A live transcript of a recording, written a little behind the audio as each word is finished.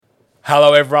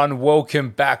Hello, everyone. Welcome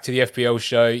back to the FPL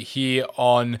show here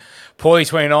on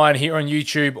Pauly13 here on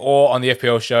YouTube or on the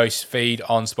FPL show feed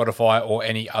on Spotify or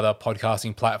any other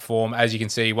podcasting platform. As you can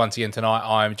see, once again tonight,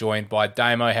 I'm joined by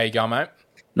Damo. How you going, mate?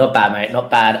 Not bad, mate. Not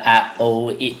bad at all.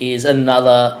 It is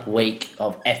another week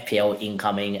of FPL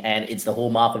incoming, and it's the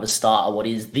hallmark of the start of what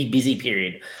is the busy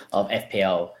period of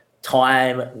FPL.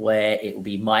 Time where it will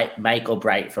be make or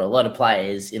break for a lot of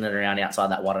players in and around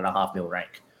outside that 1.5 mil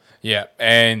rank. Yeah,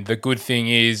 and the good thing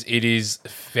is it is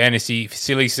fantasy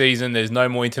silly season. There's no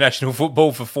more international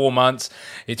football for 4 months.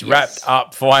 It's wrapped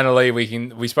up finally.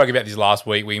 We spoke about this last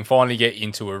week. We can finally get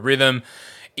into a rhythm.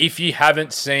 If you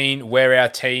haven't seen where our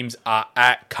teams are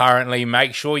at currently,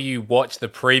 make sure you watch the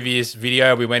previous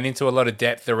video. We went into a lot of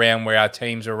depth around where our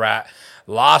teams are at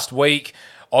last week.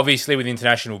 Obviously, with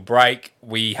international break,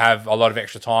 we have a lot of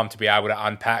extra time to be able to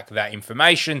unpack that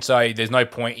information. So there's no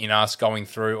point in us going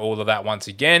through all of that once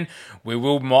again. We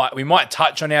might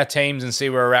touch on our teams and see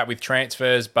where we're at with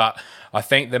transfers, but I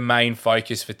think the main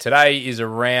focus for today is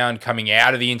around coming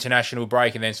out of the international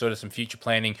break and then sort of some future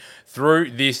planning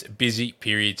through this busy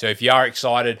period. So if you are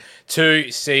excited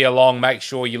to see along, make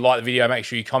sure you like the video, make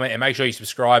sure you comment, and make sure you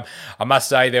subscribe. I must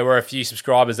say there were a few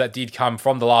subscribers that did come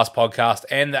from the last podcast,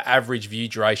 and the average view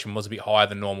duration was a bit higher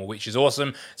than normal, which is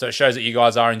awesome. So it shows that you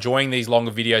guys are enjoying these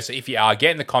longer videos. So if you are,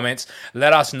 get in the comments,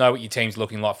 let us know what your team's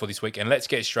looking like for this week, and let's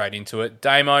get straight into it.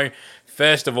 Damo,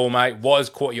 first of all, mate, what has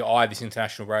caught your eye this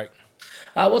international break?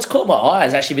 What's caught my eye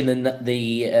has actually been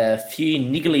the few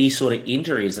niggly sort of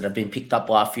injuries that have been picked up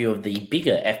by a few of the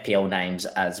bigger FPL names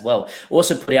as well.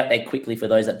 Also put out there quickly for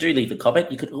those that do leave a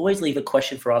comment, you could always leave a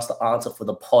question for us to answer for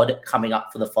the pod coming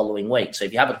up for the following week. So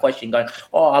if you have a question going,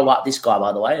 oh, I like this guy,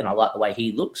 by the way, and I like the way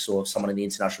he looks, or someone in the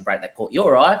international break that caught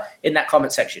your eye, in that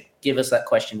comment section, give us that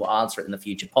question. We'll answer it in the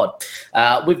future pod.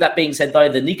 With that being said, though,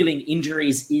 the niggling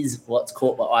injuries is what's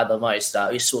caught my eye the most.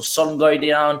 You saw Son go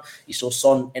down. You saw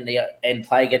Son in the end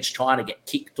play against China get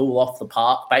kicked all off the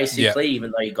park, basically,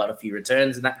 even though he got a few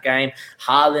returns in that game.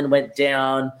 Haaland went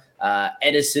down.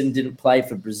 Edison didn't play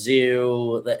for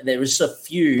Brazil. There was a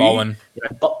few. Bowen.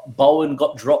 Bowen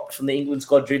got dropped from the England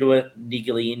squad due to a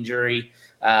niggly injury.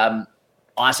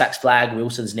 Isaac's flag,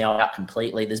 Wilson's now out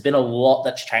completely. There's been a lot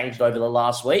that's changed over the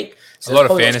last week. So a lot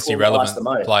of fantasy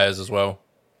relevant players as well.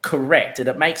 Correct. And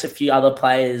it makes a few other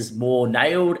players more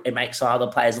nailed. It makes other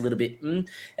players a little bit, and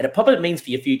it probably means for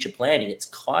your future planning, it's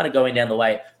kind of going down the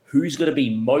way, who's going to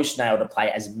be most nailed to play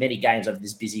as many games over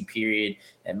this busy period.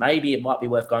 And maybe it might be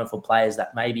worth going for players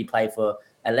that maybe play for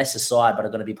a lesser side, but are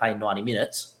going to be playing 90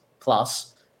 minutes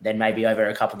plus, then maybe over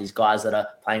a couple of these guys that are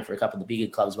playing for a couple of the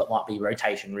bigger clubs, but might be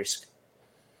rotation risk.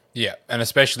 Yeah, and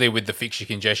especially with the fixture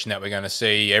congestion that we're going to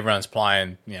see, everyone's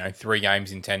playing, 3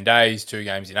 games in 10 days, 2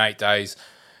 games in 8 days.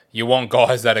 You want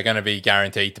guys that are going to be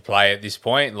guaranteed to play at this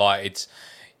point.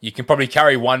 You can probably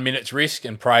carry 1 minute's risk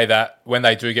and pray that when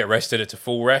they do get rested, it's a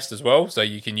full rest as well. So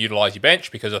you can utilize your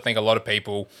bench, because I think a lot of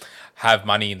people have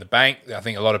money in the bank. I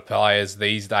think a lot of players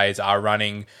these days are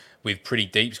running with pretty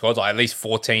deep squads, like at least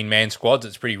 14-man squads.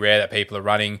 It's pretty rare that people are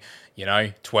running,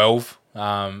 12.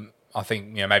 I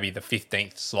think, maybe the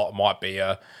 15th slot might be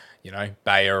a,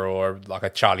 Bayer or like a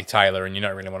Charlie Taylor, and you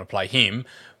don't really want to play him.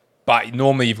 But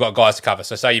normally you've got guys to cover.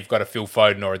 So say you've got a Phil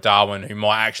Foden or a Darwin who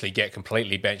might actually get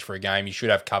completely benched for a game. You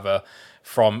should have cover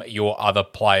from your other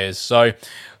players. So,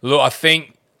 look, I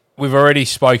think we've already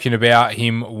spoken about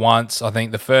him once. I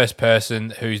think the first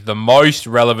person who's the most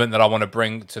relevant that I want to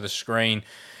bring to the screen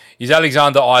is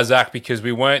Alexander Isak, because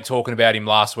we weren't talking about him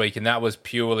last week, and that was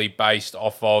purely based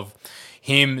off of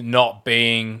him not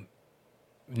being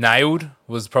nailed,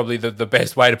 was probably the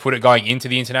best way to put it going into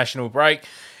the international break.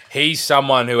 He's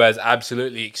someone who has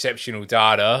absolutely exceptional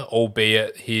data,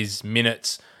 albeit his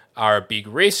minutes are a big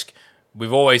risk.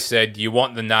 We've always said you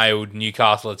want the nailed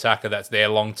Newcastle attacker that's there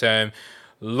long term.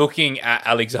 Looking at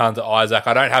Alexander Isak,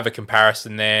 I don't have a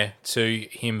comparison there to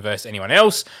him versus anyone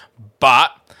else,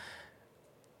 but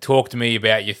talk to me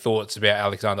about your thoughts about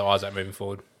Alexander Isak moving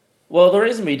forward. Well, the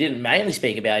reason we didn't mainly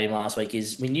speak about him last week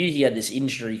is we knew he had this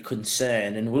injury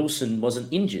concern and Wilson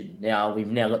wasn't injured. Now,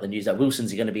 we've now got the news that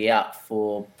Wilson's going to be out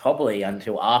for probably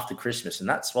until after Christmas, and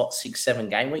that's, 6-7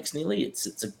 game weeks nearly?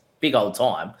 It's a big old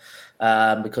time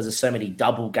because there's so many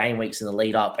double game weeks in the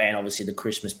lead up, and obviously the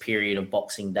Christmas period of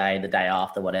Boxing Day, the day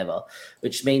after, whatever,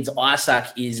 which means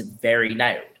Isak is very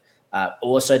nailed.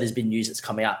 Also, there's been news that's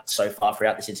come out so far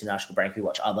throughout this international break. We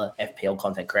watch other FPL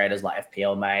content creators like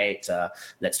FPL Mate,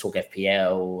 Let's Talk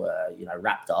FPL,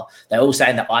 Raptor. They're all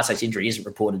saying that Isaac's injury isn't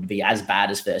reported to be as bad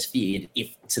as first feared,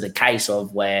 if to the case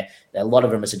of where a lot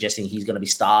of them are suggesting he's going to be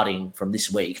starting from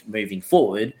this week moving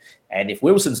forward. And if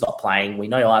Wilson's not playing, we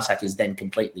know Isaac is then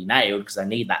completely nailed because they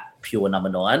need that pure number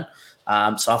 9.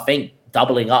 So I think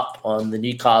doubling up on the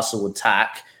Newcastle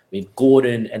attack with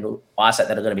Gordon and Isaac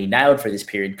that are going to be nailed for this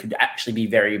period could actually be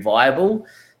very viable.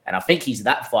 And I think he's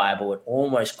that viable. It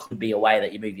almost could be a way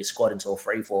that you move your squad into a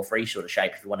 3-4-3 sort of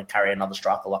shape if you want to carry another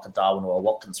striker like a Darwin or a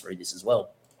Watkins through this as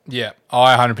well. Yeah,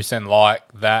 I 100% like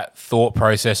that thought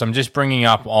process. I'm just bringing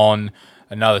up on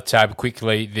another tab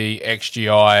quickly the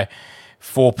XGI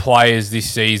for players this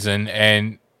season.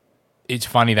 And it's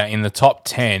funny that in the top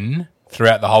 10...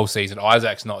 throughout the whole season,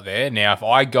 Isaac's not there. Now, if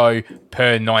I go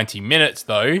per 90 minutes,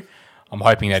 though, I'm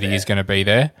hoping that he is going to be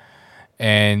there.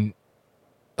 And,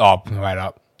 wait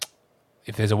up.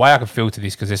 If there's a way I can filter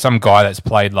this, because there's some guy that's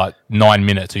played like 9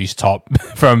 minutes who's top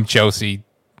from Chelsea,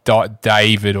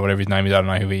 David or whatever his name is. I don't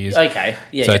know who he is. Okay.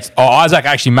 Yeah. So Isaac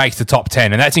actually makes the top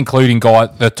 10, and that's including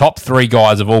the top 3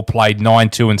 guys have all played 9,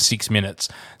 2, and 6 minutes.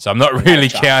 So I'm not really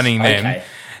counting them. Okay.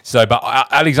 So, but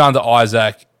Alexander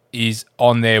Isaac is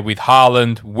on there with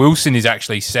Haaland. Wilson is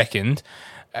actually second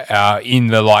in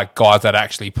the guys that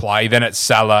actually play. Then it's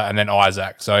Salah and then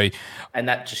Isaac. And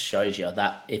that just shows you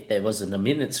that if there wasn't a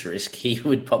minutes risk, he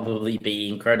would probably be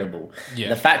incredible. Yeah.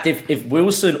 The fact if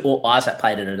Wilson or Isaac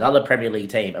played in another Premier League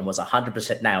team and was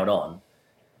 100% nailed on,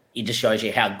 it just shows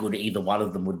you how good either one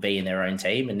of them would be in their own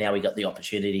team. And now we got the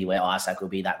opportunity where Isaac will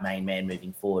be that main man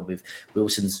moving forward with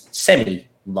Wilson's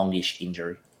semi-longish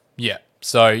injury. Yeah.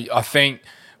 So I think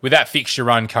with that fixture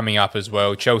run coming up as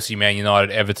well, Chelsea, Man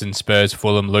United, Everton, Spurs,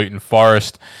 Fulham, Luton,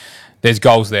 Forest, there's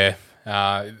goals there.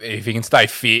 If he can stay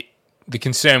fit, the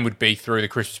concern would be through the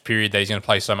Christmas period that he's going to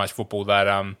play so much football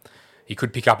that he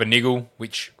could pick up a niggle,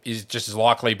 which is just as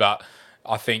likely. But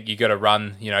I think you got to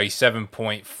run, he's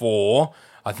 7.4.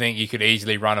 I think you could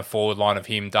easily run a forward line of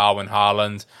him, Darwin,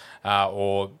 Haaland,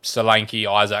 or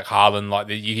Solanke, Isaac,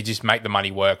 Haaland. You could just make the money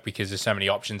work because there's so many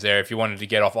options there. If you wanted to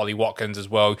get off Ollie Watkins as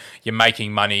well, you're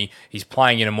making money. He's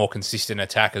playing in a more consistent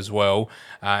attack as well,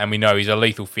 and we know he's a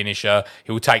lethal finisher.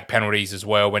 He'll take penalties as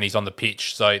well when he's on the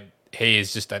pitch. So he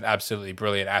is just an absolutely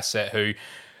brilliant asset who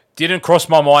didn't cross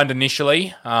my mind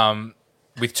initially.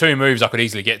 With 2 moves, I could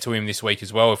easily get to him this week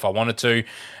as well if I wanted to.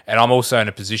 And I'm also in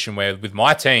a position where with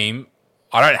my team,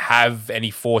 I don't have any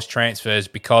forced transfers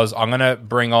because I'm going to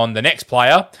bring on the next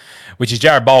player, which is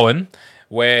Jared Bowen,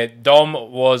 where Dom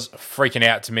was freaking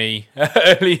out to me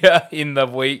earlier in the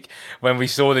week when we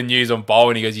saw the news on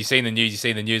Bowen. He goes, you seen the news? You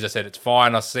seen the news? I said, it's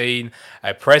fine. I've seen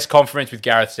a press conference with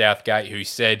Gareth Southgate who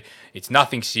said it's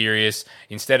nothing serious.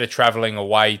 Instead of travelling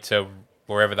away to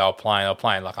wherever they were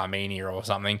playing like Armenia or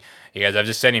something. He goes, I've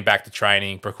just sent him back to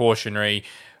training, precautionary.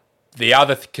 The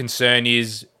other concern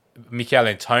is Mikel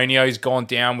Antonio's gone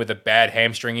down with a bad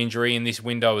hamstring injury in this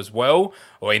window as well,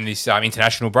 or in this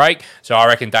international break. So I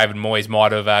reckon David Moyes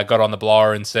might have got on the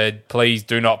blower and said, please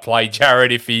do not play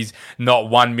Jared if he's not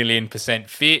 1,000,000%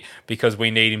 fit because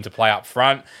we need him to play up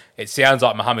front. It sounds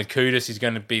like Mohamed Kudus is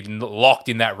going to be locked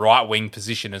in that right wing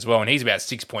position as well, and he's about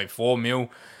 6.4 mil.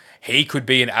 He could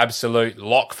be an absolute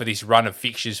lock for this run of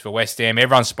fixtures for West Ham.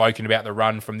 Everyone's spoken about the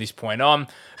run from this point on.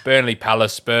 Burnley,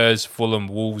 Palace, Spurs, Fulham,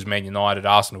 Wolves, Man United,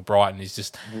 Arsenal, Brighton is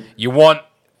just you want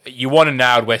a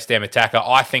nailed West Ham attacker.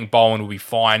 I think Bowen will be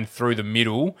fine through the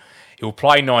middle. He'll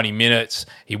play 90 minutes.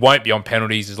 He won't be on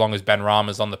penalties as long as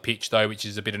Benrahma's on the pitch though, which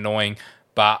is a bit annoying.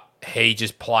 But he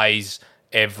just plays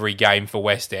every game for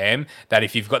West Ham. That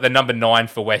if you've got the number 9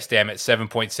 for West Ham at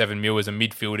 7.7 mil as a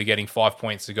midfielder getting 5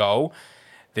 points a goal,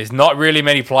 there's not really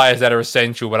many players that are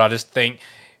essential, but I just think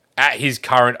at his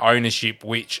current ownership,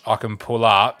 which I can pull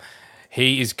up,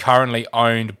 he is currently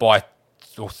owned by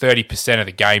 30% of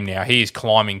the game now. He is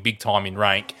climbing big time in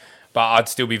rank, but I'd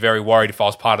still be very worried if I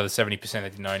was part of the 70%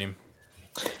 that didn't own him.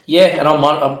 Yeah, and I'm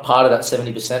part of that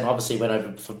 70%. Obviously went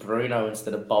over for Bruno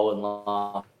instead of Bowen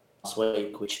last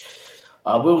week, which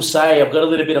I will say I've got a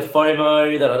little bit of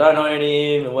FOMO that I don't own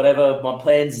him and whatever.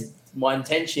 My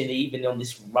intention, even on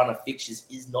this run of fixtures,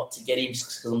 is not to get him just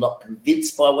because I'm not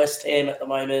convinced by West Ham at the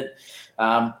moment.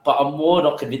 But I'm more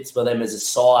not convinced by them as a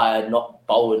side, not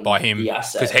Bowen by him,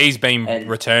 because he's been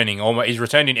returning. He's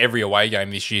returned in every away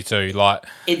game this year too.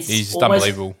 He's just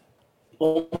unbelievable.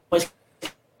 Almost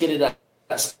get it at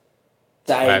that stage.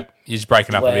 Right, you're just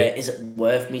breaking up a bit. Is it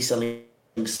worth me selling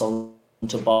Son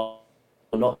to Bowen?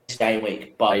 Not this game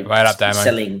week, but right up, Damo.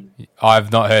 Selling.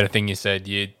 I've not heard a thing you said.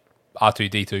 You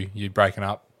R2D2, you're breaking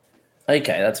up.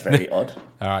 Okay, that's very odd.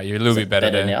 All right, you're a little Is bit it better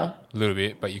better there. now? A little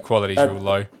bit, but your quality's real I,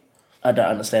 low. I don't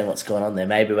understand what's going on there.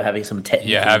 Maybe we're having some You're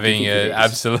technical having an difficulties.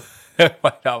 absolute...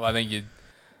 Wait up, I think you...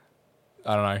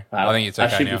 I don't know. I think it's I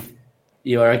okay should now. be.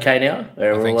 You are okay now? I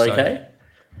We're think all so. okay?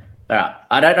 All right.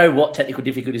 I don't know what technical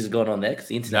difficulties are going on there because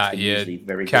the internet's Nah, been yeah, usually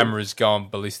very good. camera's gone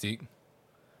ballistic.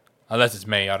 Unless it's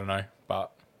me, I don't know.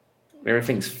 But,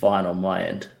 Everything's fine on my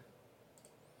end.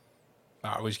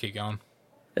 all right, we'll just keep going.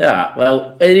 Yeah,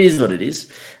 well, it is what it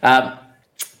is.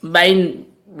 Main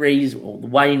reason, or the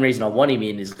main reason I want him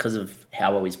in is because of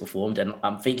how well he's performed, and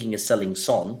I'm thinking of selling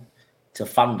Son to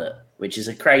fund it, which is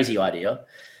a crazy idea.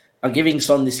 I'm giving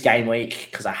Son this game week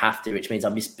because I have to, which means I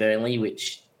miss Burnley,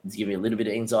 which is giving me a little bit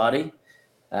of anxiety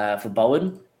for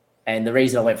Bowen. And the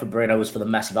reason I went for Bruno was for the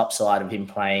massive upside of him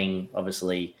playing,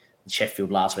 obviously,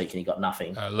 Sheffield last week and he got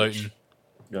nothing. Luton.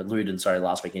 Luton,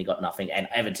 last week and he got nothing, and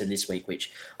Everton this week,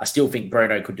 which I still think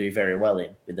Bruno could do very well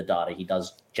in with the data he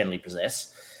does generally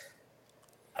possess.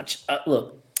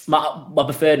 Look, my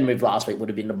preferred move last week would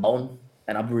have been the Bowen,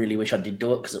 and I really wish I did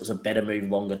do it because it was a better move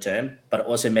longer term, but it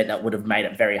also meant that would have made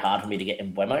it very hard for me to get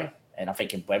Mbeumo, and I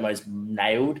think Mbeumo's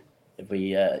nailed if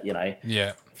we,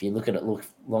 Yeah. if you look at it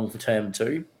long for term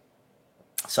too.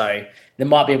 So there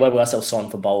might be a way where I sell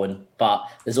Son for Bowen, but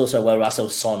there's also a way where I sell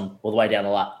Son all the way down to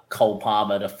like Cole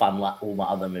Palmer to fund like all my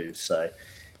other moves. So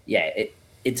yeah,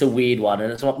 it's a weird one,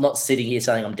 and it's not sitting here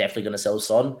saying I'm definitely going to sell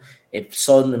Son. If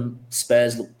Son and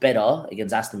Spurs look better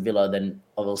against Aston Villa, then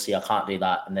obviously I can't do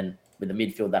that. And then with the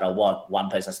midfield that I want, one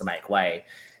person has to make way,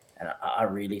 and I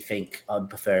really think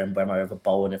I'd prefer Mbeumo over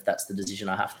Bowen if that's the decision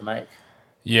I have to make.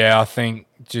 Yeah, I think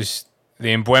just the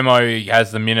Mbeumo, he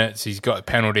has the minutes, he's got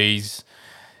penalties,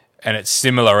 and it's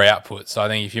similar output. So I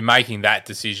think if you're making that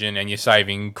decision and you're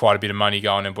saving quite a bit of money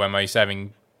going Mbeumo, you're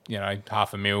saving,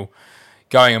 $500,000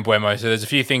 going Mbeumo. So there's a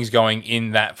few things going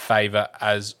in that favour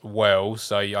as well.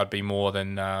 So I'd be more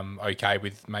than okay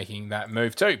with making that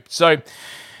move too. So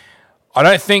I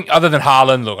don't think, other than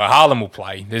Haaland, look, Haaland will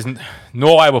play. There's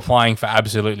Norway were playing for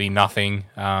absolutely nothing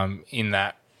in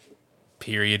that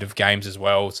period of games as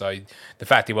well. So the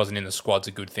fact he wasn't in the squad's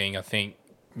a good thing. I think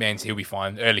he'll be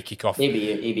fine. Early kickoff. He'd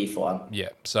be fine. Yeah,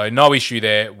 so no issue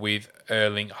there with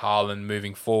Erling Haaland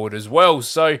moving forward as well.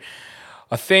 So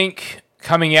I think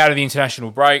coming out of the international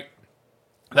break,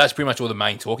 that's pretty much all the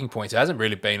main talking points. There hasn't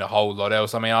really been a whole lot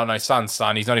else. I mean, I don't know,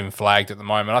 Son, he's not even flagged at the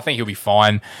moment. I think he'll be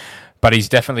fine, but he's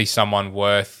definitely someone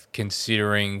worth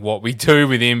considering what we do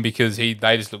with him because they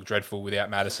just look dreadful without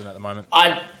Maddison at the moment.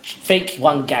 I think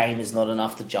one game is not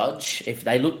enough to judge. If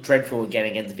they look dreadful again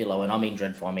against Villa, and I mean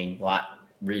dreadful, I mean like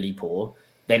really poor,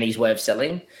 then he's worth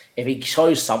selling. If he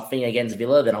shows something against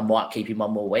Villa, then I might keep him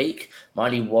one more week. My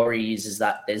only worry is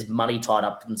that there's money tied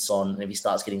up in Son, and if he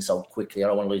starts getting sold quickly, I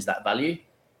don't want to lose that value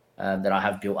that I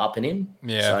have built up in him.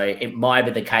 Yeah. So it might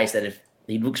be the case that if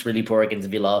he looks really poor against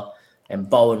Villa and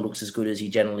Bowen looks as good as he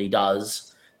generally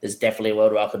does, there's definitely a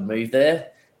world where I could move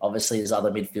there. Obviously, there's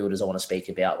other midfielders I want to speak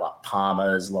about, like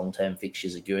Palmer's long-term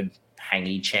fixtures are good.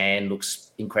 Hangy Chan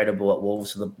looks incredible at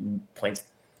Wolves for the points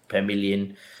per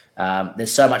million.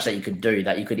 There's so much that you could do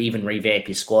that you could even revamp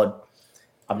your squad.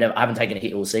 I haven't taken a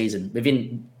hit all season.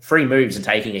 Within 3 moves and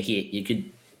taking a hit, you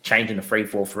could change into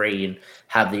 3-4-3 and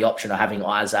have the option of having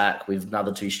Isaac with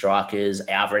another 2 strikers.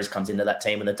 Alvarez comes into that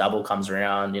team and the double comes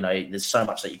around. There's so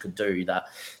much that you could do that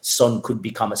Son could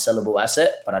become a sellable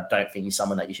asset, but I don't think he's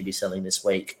someone that you should be selling this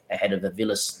week ahead of the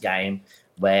Villa game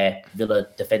where Villa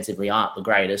defensively aren't the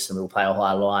greatest and will play a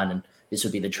high line, and this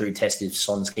would be the true test if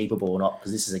Son's keepable or not,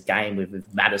 because this is a game with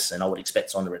Maddison. I would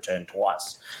expect Son to return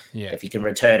twice. Yeah. If he can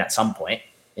return at some point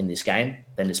in this game,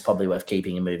 then it's probably worth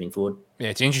keeping and moving forward. Yeah,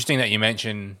 it's interesting that you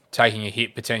mentioned taking a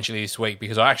hit potentially this week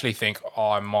because I actually think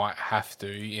I might have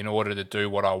to in order to do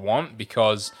what I want,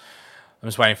 because I'm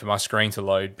just waiting for my screen to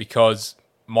load, because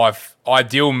my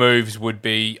ideal moves would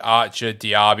be Archer,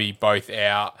 Diaby both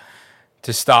out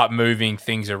to start moving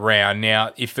things around.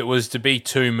 Now, if it was to be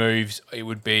 2 moves, it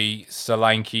would be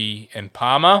Solanke and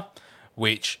Palmer,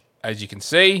 which, as you can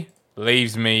see,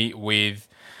 leaves me with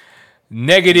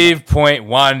negative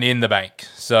 0.1 in the bank.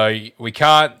 So we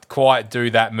can't quite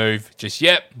do that move just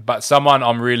yet, but someone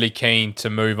I'm really keen to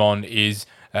move on is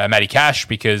Matty Cash,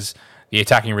 because the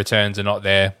attacking returns are not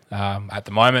there at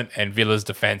the moment, and Villa's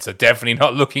defence are definitely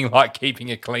not looking like keeping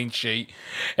a clean sheet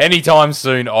anytime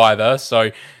soon either.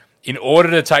 So in order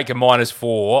to take a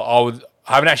 -4,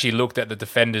 I haven't actually looked at the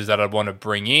defenders that I'd want to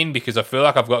bring in because I feel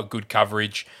like I've got good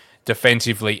coverage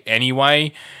defensively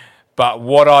anyway. But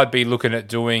what I'd be looking at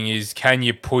doing is, can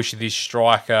you push this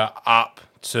striker up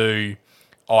to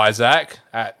Isaac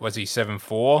at, was he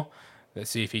 7'4"? Let's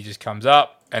see if he just comes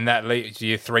up. And that leads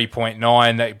you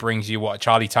 3.9. That brings you, what,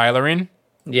 Charlie Taylor in?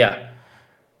 Yeah.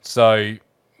 So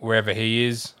wherever he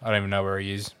is, I don't even know where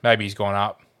he is. Maybe he's gone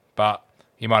up, but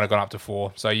he might have gone up to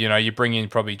 4. So, you bring in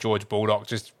probably George Bulldog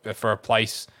just for a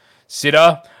place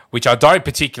sitter, which I don't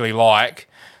particularly like.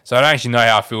 So I don't actually know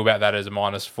how I feel about that as a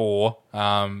 -4.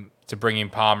 To bring in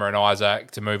Palmer and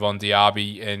Isaac to move on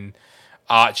Diaby and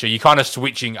Archer. You're kind of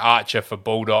switching Archer for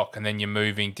Bulldog, and then you're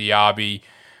moving Diaby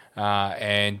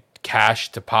and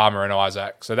Cash to Palmer and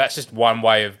Isaac. So that's just one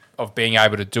way of being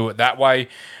able to do it that way.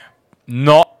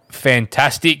 Not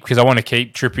fantastic because I want to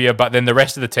keep Trippier, but then the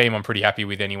rest of the team I'm pretty happy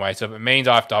with anyway. So if it means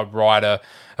I have to ride a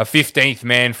 15th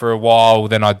man for a while,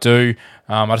 then I do.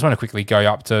 I just want to quickly go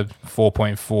up to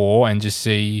 4.4 and just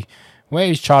see where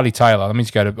is Charlie Taylor. Let me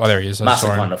just go to... Oh, there he is. I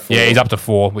saw him. Yeah, he's up to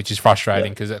 4, which is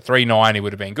frustrating because at 3.9 he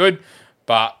would have been good.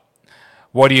 But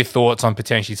what are your thoughts on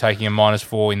potentially taking a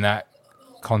 -4 in that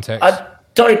context? I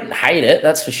don't hate it,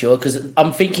 that's for sure, because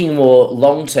I'm thinking more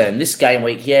long term. This game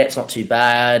week, yeah, it's not too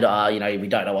bad. We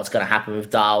don't know what's going to happen with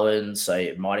Darwin, so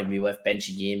it might even be worth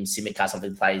benching him. Simicast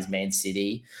often plays Man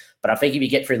City. But I think if you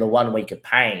get through the 1 week of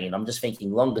pain, I'm just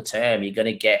thinking longer term, you're going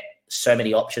to get so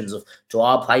many options of, do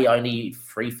I play only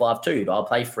 3-5-2? Do I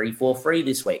play 3-4-3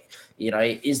 this week?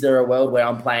 Is there a world where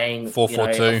I'm playing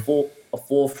 4-4-2? A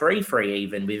 4-3-3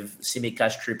 even with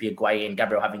Simicast, Trippier, Guay, and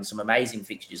Gabriel having some amazing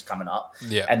fixtures coming up.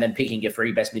 Yeah. And then picking your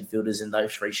 3 best midfielders and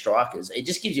those 3 strikers. It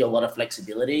just gives you a lot of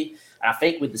flexibility. And I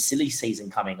think with the silly season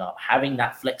coming up, having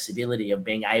that flexibility of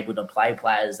being able to play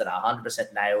players that are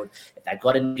 100% nailed, if they've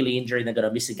got a niggly injury, they're going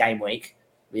to miss a game week,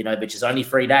 which is only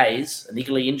 3 days, a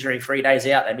niggly injury, 3 days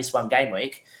out, they miss 1 game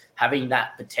week. Having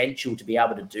that potential to be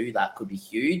able to do that could be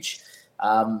huge.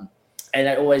 And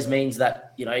that always means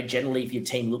that, generally if your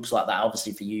team looks like that,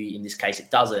 obviously for you in this case, it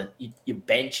doesn't. Your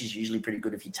bench is usually pretty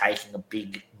good if you're taking a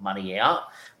big money out,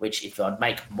 which if I'd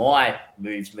make my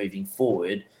moves moving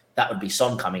forward, that would be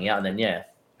Son coming out and then, yeah.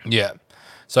 Yeah.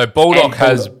 So Bulldog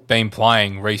has been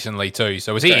playing recently too.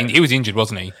 So he was injured,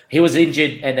 wasn't he? He was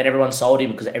injured and then everyone sold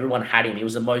him because everyone had him. He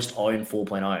was the most owned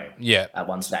 4.0 at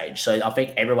one stage. So I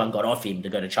think everyone got off him to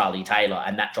go to Charlie Taylor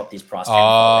and that dropped his price. And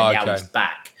now he's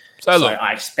back. So look,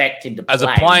 I expect him to play. As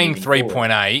a playing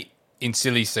 3.8 in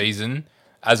silly season,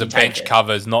 as a bench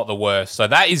cover is not the worst. So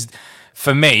that is,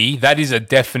 for me, that is a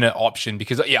definite option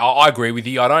because, yeah, I agree with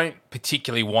you. I don't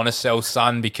particularly want to sell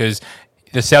Son because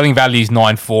the selling value is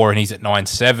 9.4 and he's at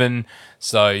 9.7.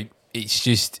 So it's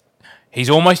just, he's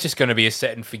almost just going to be a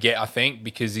set and forget, I think,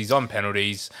 because he's on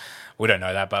penalties. We don't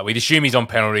know that, but we'd assume he's on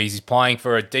penalties. He's playing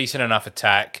for a decent enough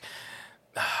attack.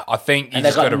 I think you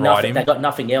just got to ride him. They've got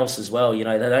nothing else as well. They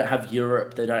don't have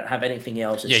Europe. They don't have anything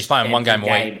else. He's playing one game a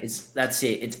week. That's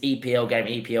it. It's EPL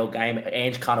game.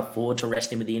 Ange can't afford to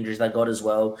rest him with the injuries they got as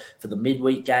well for the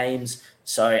midweek games.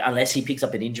 So unless he picks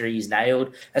up an injury, he's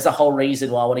nailed. That's the whole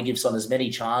reason why I want to give Son as many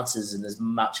chances and as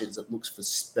much as it looks for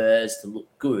Spurs to look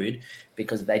good.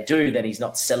 Because if they do, then he's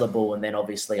not sellable. And then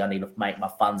obviously I need to make my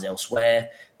funds elsewhere.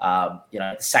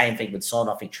 The same thing with Son.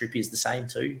 I think Trippier is the same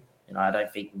too. I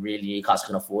don't think really Newcastle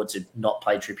can afford to not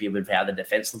play Trippier with how the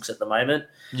defence looks at the moment.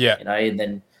 Yeah. And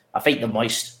then I think the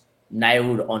most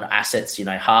nailed on assets,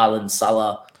 Haaland,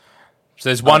 Salah. So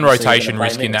there's one rotation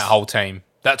risk in that whole team.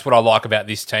 That's what I like about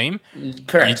this team.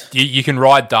 Correct. You can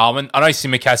ride Darwin. I know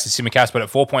Simicast is Simicast, but at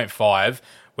 4.5,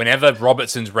 whenever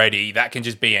Robertson's ready, that can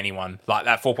just be anyone. Like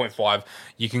that 4.5,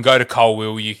 you can go to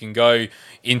Colwill, you can go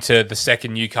into the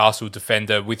second Newcastle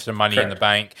defender with some money in the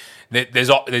bank.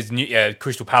 There's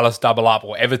Crystal Palace double up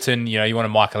or Everton. You want a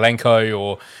Michaelenko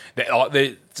or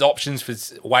there's options for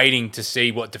waiting to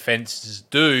see what defences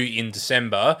do in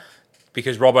December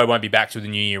because Robbo won't be back till the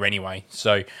new year anyway.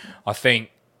 So I think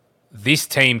this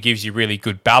team gives you really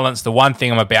good balance. The one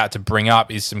thing I'm about to bring up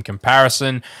is some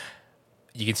comparison.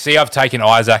 You can see I've taken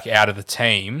Isaac out of the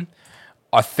team.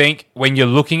 I think when you're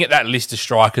looking at that list of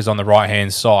strikers on the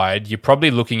right-hand side, you're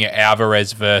probably looking at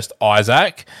Alvarez versus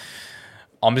Isaac.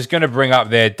 I'm just going to bring up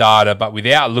their data, but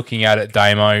without looking at it,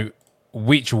 Damo,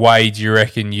 which way do you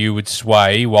reckon you would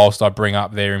sway whilst I bring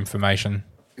up their information?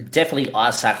 Definitely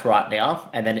Isaac right now,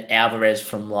 and then Alvarez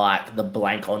from the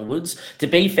blank onwards. To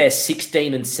be fair,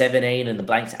 16 and 17 and the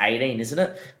blank's 18, isn't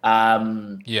it?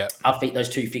 Yeah. I think those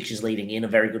 2 fixtures leading in are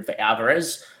very good for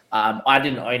Alvarez. I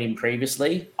didn't own him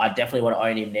previously. I definitely want to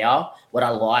own him now. What I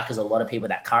like is a lot of people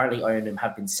that currently own him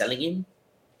have been selling him,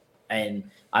 and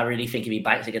I really think if he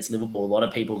blanks against Liverpool, a lot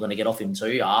of people are going to get off him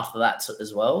too after that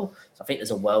as well. So I think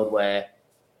there's a world where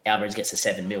Alvarez gets a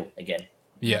 7 mil again.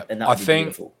 Yeah, and that would be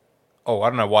beautiful. Oh, I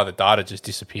don't know why the data just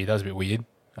disappeared. That was a bit weird.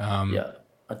 Yeah,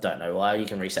 I don't know why. You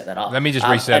can reset that up. Let me just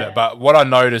reset it. But what I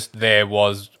noticed there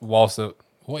was whilst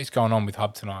what is going on with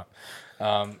Hub tonight?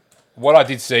 What I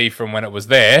did see from when it was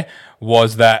there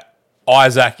was that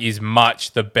Isaac is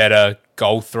much the better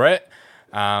goal threat,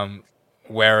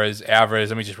 whereas Alvarez,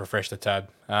 let me just refresh the tab.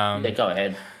 Yeah, go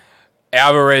ahead.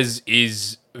 Alvarez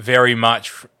is very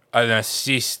much an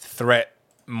assist threat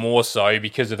more so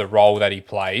because of the role that he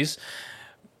plays.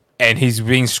 And he's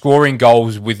been scoring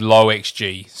goals with low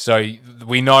XG. So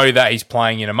we know that he's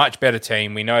playing in a much better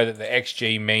team. We know that the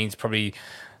XG means probably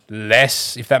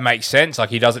less, if that makes sense.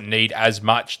 Like he doesn't need as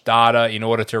much data in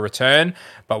order to return.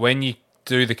 But when you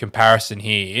do the comparison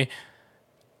here,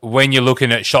 when you're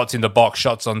looking at shots in the box,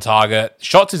 shots on target,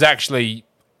 shots is actually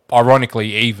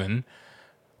ironically even.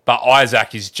 But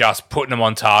Isaac is just putting them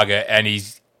on target and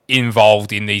he's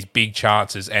involved in these big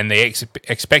chances. And the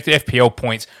expected FPL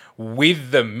points with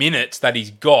the minutes that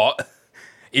he's got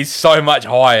is so much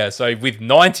higher. So with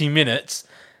 90 minutes,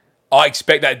 I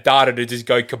expect that data to just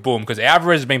go kaboom because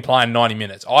Alvarez has been playing 90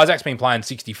 minutes. Isaac's been playing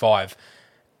 65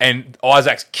 and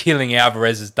Isaac's killing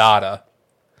Alvarez's data.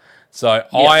 So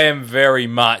yeah. I am very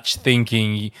much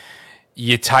thinking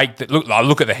you take the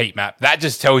look at the heat map. That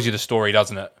just tells you the story,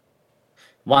 doesn't it?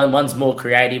 One's more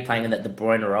creative, playing in that De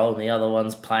Bruyne role, and the other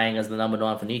one's playing as the number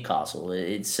 9 for Newcastle.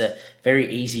 It's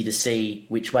very easy to see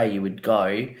which way you would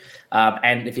go.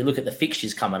 And if you look at the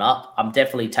fixtures coming up, I'm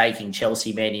definitely taking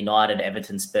Chelsea, Man United,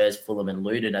 Everton, Spurs, Fulham, and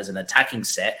Luton as an attacking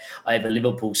set over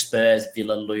Liverpool, Spurs,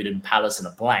 Villa, Luton, Palace, and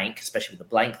a blank, especially with the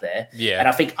blank there. Yeah. And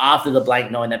I think after the blank,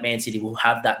 knowing that Man City will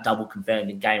have that double confirmed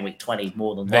in game week 20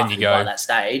 more than likely by that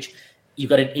stage,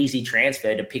 you've got an easy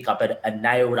transfer to pick up a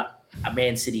nailed a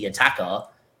Man City attacker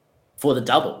for the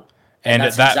double. And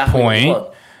at that point,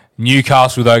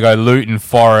 Newcastle, though, go Luton,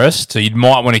 Forest. So you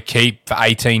might want to keep for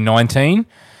 18, 19.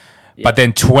 Yeah. But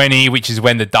then 20, which is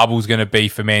when the double's going to be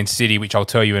for Man City, which I'll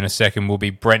tell you in a second, will be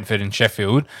Brentford and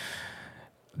Sheffield.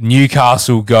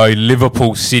 Newcastle go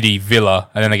Liverpool, City, Villa,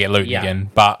 and then they get Luton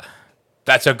again. But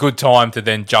that's a good time to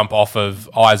then jump off of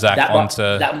Isaac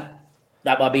onto...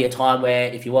 That might be a time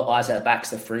where if you want Isaac back,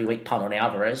 it's a 3-week punt on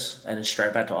Alvarez and then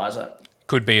straight back to Isaac.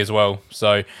 Could be as well.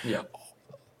 So,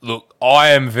 look, I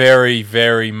am very,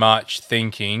 very much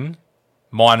thinking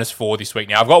 -4 this week.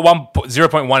 Now, I've got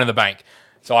 0.1 in the bank,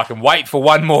 so I can wait for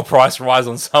one more price rise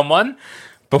on someone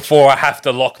before I have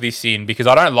to lock this in because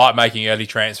I don't like making early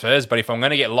transfers, but if I'm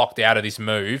going to get locked out of this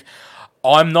move,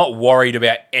 I'm not worried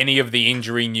about any of the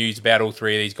injury news about all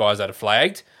three of these guys that are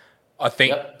flagged. I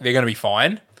think they're going to be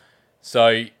fine.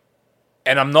 So,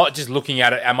 and I'm not just looking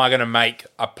at it, am I going to make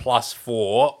a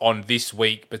 +4 on this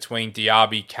week between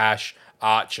Diaby, Cash,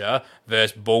 Archer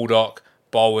versus Baldock,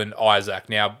 Bowen, Isaac?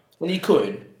 Now, well, you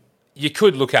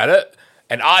could look at it,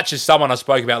 and Archer's someone I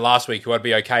spoke about last week who I'd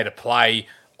be okay to play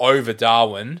over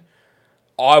Darwin.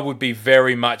 I would be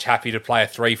very much happy to play a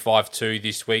 3-5-2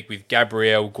 this week with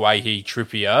Gabriel, Guehi,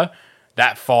 Trippier,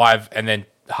 that 5, and then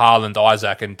Haaland,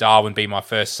 Isaac, and Darwin be my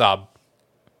first sub.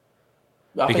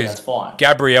 I think that's fine.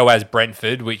 Gabriel has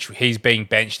Brentford, which he's being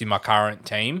benched in my current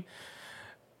team.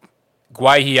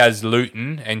 Guehi has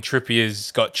Luton, and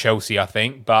Trippier's got Chelsea, I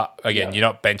think. But again, you're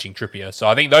not benching Trippier. So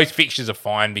I think those fixtures are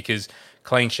fine because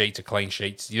clean sheets are clean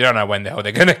sheets. You don't know when the hell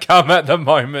they're going to come at the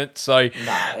moment. So, it's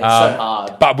so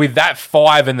hard. But with that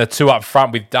 5 and the 2 up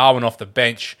front with Darwin off the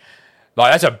bench,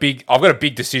 like that's I've got a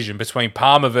big decision between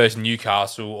Palmer versus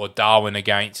Newcastle or Darwin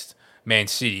against Man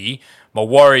City. My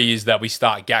worry is that we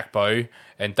start Gakpo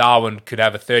and Darwin could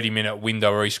have a 30-minute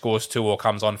window where he scores 2 or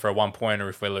comes on for a 1-pointer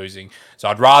if we're losing. So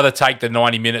I'd rather take the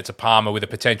 90 minutes of Palmer with a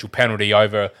potential penalty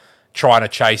over trying to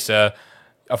chase a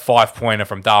 5-pointer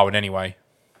from Darwin anyway.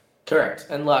 Correct.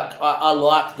 And I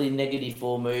like the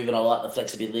 -4 move and I like the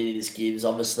flexibility this gives.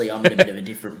 Obviously, I'm in a bit of a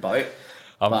different boat.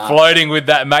 I'm floating with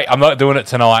that, mate. I'm not doing it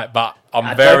tonight, but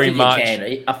I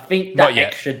think that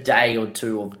extra day or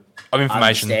two of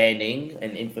understanding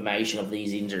and information of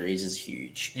these injuries is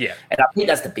huge. Yeah. And I think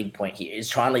that's the big point here, is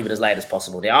try and leave it as late as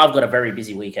possible. Now, I've got a very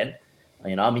busy weekend.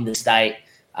 I'm in the state.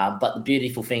 But the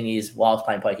beautiful thing is, whilst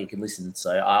playing poker, you can listen.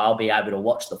 So I'll be able to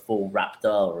watch the full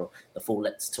Raptor or the full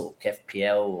Let's Talk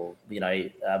FPL or,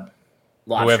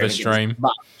 live whoever stream.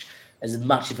 As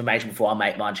much information before I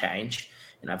make my change.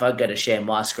 If I go to share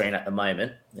my screen at the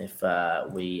moment, if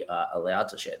we are allowed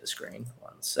to share the screen.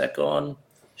 1 second.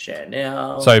 Share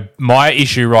now. So my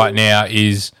issue right now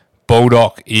is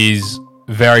Baldock is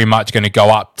very much going to go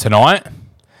up tonight.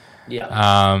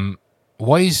 Yeah.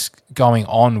 What is going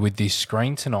on with this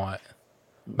screen tonight?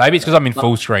 Maybe it's because I'm in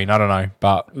full screen. I don't know,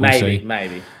 but we'll see.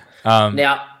 Maybe.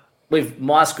 Now, with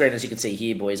my screen, as you can see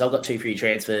here, boys, I've got 2 free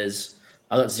transfers.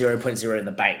 I got 0.0 in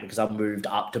the bank because I've moved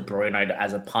up to Bruno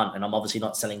as a punt, and I'm obviously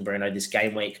not selling Bruno this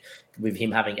game week with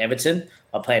him having Everton.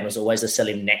 My plan was always to sell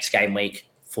him next game week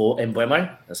for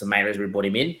Mbeumo. That's the main reason we brought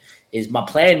him in. Is my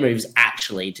plan moves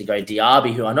actually to go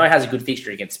Diaby, who I know has a good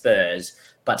fixture against Spurs,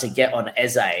 but to get on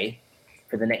Eze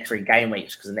for the next 3 game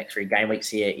weeks, because the next 3 game weeks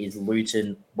here is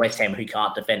Luton, West Ham, who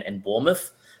can't defend, and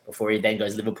Bournemouth, before he then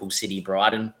goes Liverpool, City,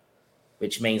 Brighton,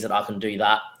 which means that I can do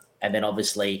that. And then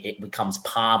obviously it becomes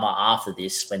Palmer after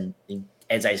this when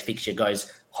Eze's fixture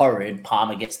goes horrid.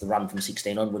 Palmer gets the run from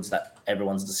 16 onwards that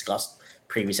everyone's discussed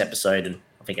previous episode, and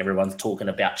I think everyone's talking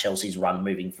about Chelsea's run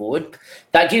moving forward.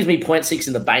 That gives me 0.6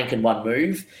 in the bank in one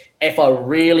move. If I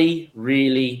really,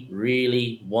 really,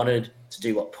 really wanted to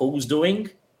do what Paul's doing,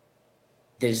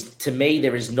 there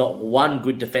is not one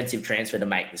good defensive transfer to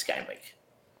make this game week.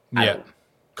 Yeah,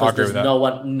 I agree with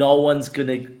that. No one's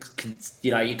gonna,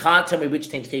 you can't tell me which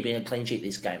team's keeping a clean sheet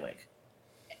this game week.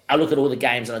 I look at all the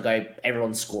games and I go,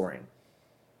 everyone's scoring.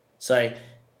 So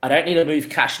I don't need to move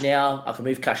Cash now. I can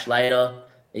move Cash later.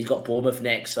 He's got Bournemouth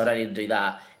next, so I don't need to do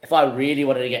that. If I really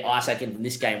wanted to get Isaac in from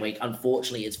this game week,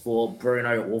 unfortunately, it's for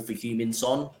Bruno or for Heung-min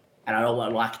Son, and I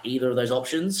don't like either of those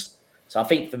options. So I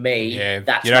think for me,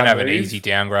 that's you don't have an easy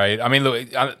downgrade. I mean, look,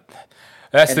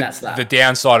 that's the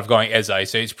downside of going Eze.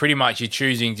 So it's pretty much you're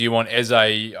choosing, do you want Eze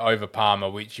over Palmer,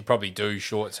 which you probably do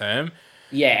short term.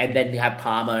 Yeah, and then you have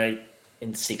Palmer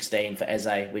in 16 for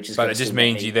Eze, which is... But it just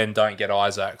means you then don't get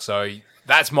Isaac. So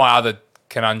that's my other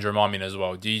conundrum I'm in as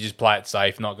well. Do you just play it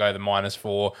safe, not go the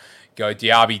 -4, go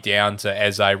Diaby down to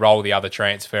Eze, roll the other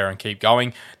transfer and keep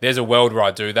going? There's a world where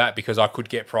I do that because I could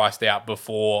get priced out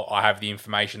before I have the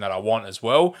information that I want as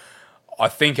well. I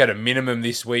think at a minimum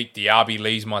this week, Diaby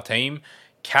leaves my team.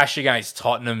 Cash against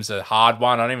Tottenham's a hard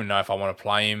one. I don't even know if I want to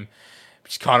play him,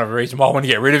 which is kind of a reason why I want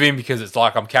to get rid of him, because it's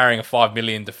like I'm carrying a 5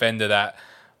 million defender that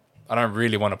I don't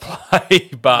really want to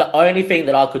play. But the only thing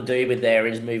that I could do with there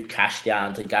is move Cash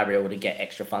down to Gabriel to get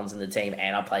extra funds in the team,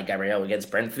 and I play Gabriel against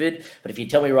Brentford. But if you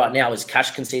tell me right now, is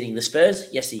Cash conceding the Spurs?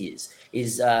 Yes, he is.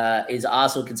 Is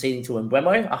Arsenal conceding to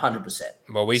Mbeumo? 100%.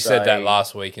 Well, we said that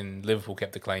last week, and Liverpool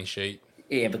kept a clean sheet.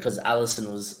 Yeah, because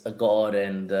Alisson was a god,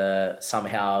 and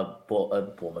somehow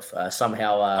Bournemouth.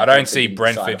 I don't see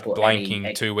Brentford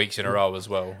blanking 2 weeks in a row as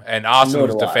well. And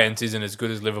Arsenal's defence isn't as good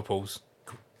as Liverpool's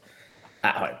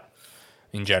at home.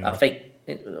 In general. I think,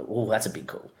 that's a big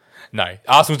call. No,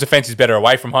 Arsenal's defence is better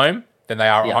away from home than they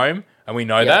are at home, and we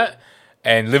know that.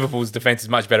 And Liverpool's defence is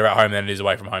much better at home than it is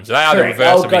away from home. So they are the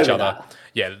reverse of each other. That.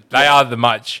 Yeah, they are the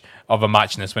much of a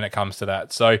muchness when it comes to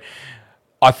that. So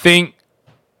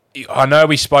I know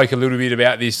we spoke a little bit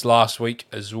about this last week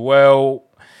as well.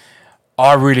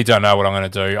 I really don't know what I'm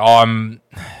going to do.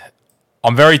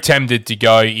 I'm very tempted to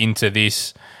go into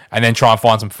this and then try and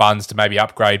find some funds to maybe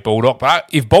upgrade Baldock. But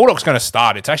if Baldock's going to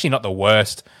start, it's actually not the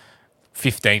worst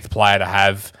 15th player to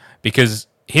have, because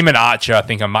him and Archer, I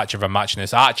think, are much of a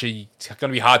muchness. Archer, it's going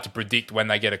to be hard to predict when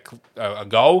they get a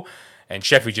goal, and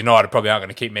Sheffield United probably aren't going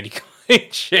to keep many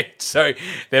clean sheets. So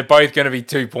they're both going to be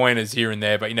 2-pointers here and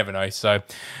there, but you never know. So,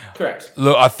 correct.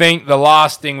 Look, I think the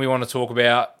last thing we want to talk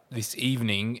about this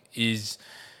evening is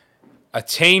a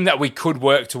team that we could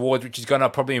work towards, which is going to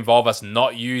probably involve us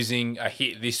not using a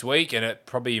hit this week, and it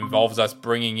probably involves us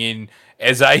bringing in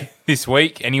Eze this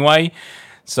week anyway.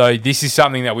 So this is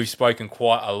something that we've spoken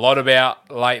quite a lot about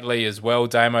lately as well,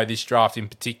 Damo, this draft in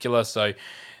particular. So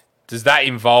does that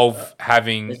involve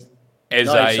having Eze?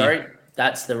 No, sorry.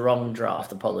 That's the wrong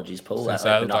draft. Apologies, Paul. That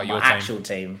opened up my actual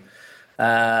team.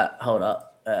 Hold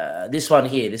up. This one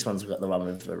here. This one's got the one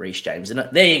with Reece James. And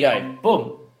there you go.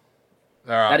 Boom.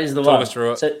 All right, that is the one.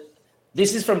 So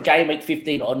this is from game week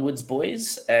 15 onwards,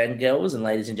 boys and girls and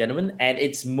ladies and gentlemen. And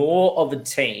it's more of a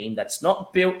team that's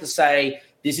not built to say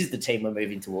this is the team we're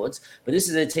moving towards, but this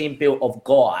is a team built of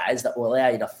guys that will allow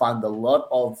you to fund a lot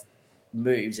of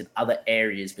moves in other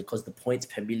areas, because the points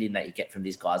per million that you get from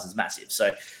these guys is massive.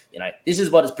 So, this is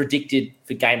what is predicted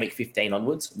for game week 15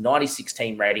 onwards. 96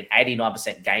 team rating,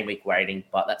 89% game week rating,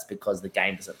 but that's because the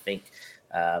game doesn't think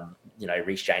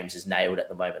Reece James is nailed at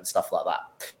the moment and stuff like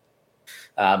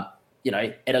that.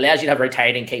 It allows you to have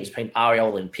rotating keeps between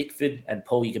Ariel and Pickford. And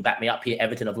Paul, you can back me up here.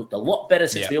 Everton have looked a lot better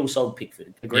since we all sold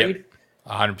Pickford. Agreed?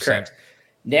 100%. Correct.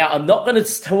 Now, I'm not going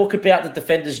to talk about the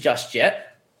defenders just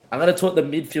yet. I'm going to talk the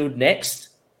midfield next,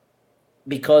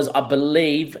 because I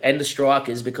believe, and the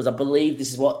strikers, because I believe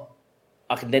this is what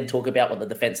I can then talk about what the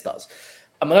defense does.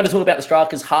 I'm going to talk about the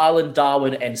strikers, Haaland,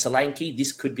 Darwin, and Solanke.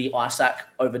 This could be Isaac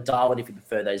over Darwin if you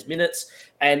prefer those minutes.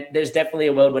 And there's definitely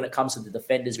a world when it comes to the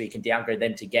defenders where you can downgrade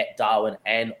them to get Darwin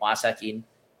and Isaac in. And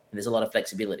there's a lot of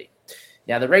flexibility.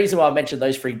 Now, the reason why I mentioned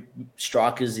those 3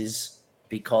 strikers is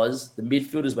because the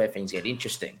midfield is where things get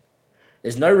interesting.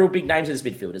 There's no real big names in this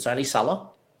midfield. It's only Salah.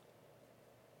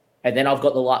 And then I've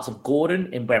got the likes of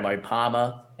Gordon, Mbeumo,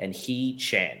 Palmer, and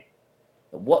Chan.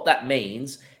 What that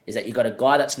means is that you've got a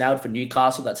guy that's nailed for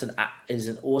Newcastle, is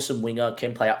an awesome winger,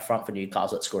 can play up front for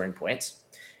Newcastle at scoring points.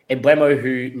 And Mbeumo,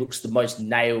 who looks the most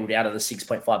nailed out of the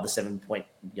 6.5 to 7.0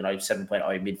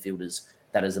 midfielders,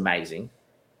 that is amazing.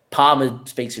 Palmer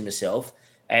speaks for himself.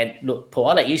 And look, Paul,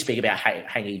 I'll let you speak about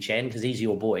Hangi Chen because he's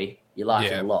your boy. You like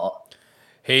him a lot.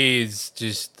 He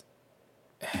just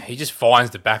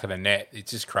finds the back of the net.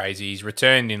 It's just crazy. He's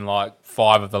returned in like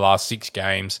 5 of the last 6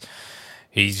 games.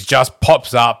 He's just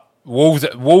pops up. Wolves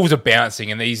are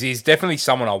bouncing, and he's definitely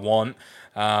someone I want.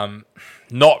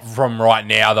 Not from right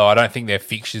now, though. I don't think their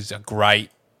fixtures are great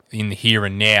in the here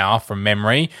and now from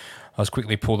memory. I'll just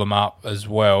quickly pull them up as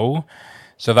well.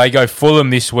 So they go Fulham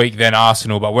this week, then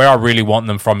Arsenal. But where I really want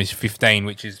them from is 15,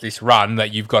 which is this run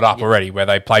that you've got up already, where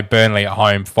they play Burnley at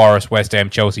home, Forest, West Ham,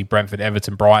 Chelsea, Brentford,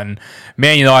 Everton, Brighton,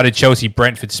 Man United, Chelsea,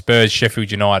 Brentford, Spurs,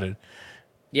 Sheffield United.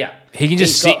 Yeah. He can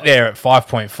just sit there at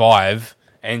 5.5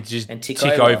 and just tick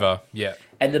over. Yeah.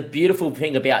 And the beautiful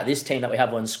thing about this team that we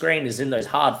have on screen is in those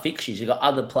hard fixtures, you've got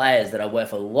other players that are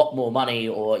worth a lot more money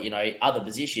or, other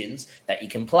positions that you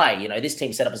can play. This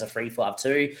team set up as a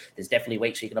 3-5-2. There's definitely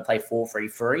weeks where you're going to play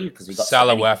 4-3-3 because we've got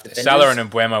Salah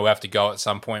and Mbeumo will have to go at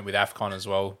some point with AFCON as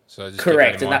well. So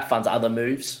correct, and that funds other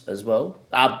moves as well.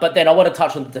 But then I want to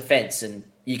touch on the defence, and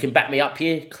you can back me up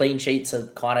here. Clean sheets are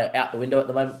kind of out the window at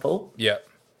the moment, Paul. Yeah.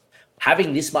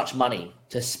 Having this much money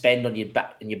to spend on your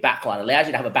back line allows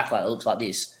you to have a back line that looks like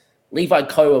this. Levi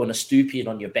Kowa and a Stupian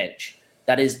on your bench.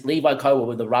 That is Levi Kowa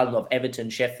with the run of Everton,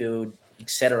 Sheffield,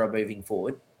 etc. moving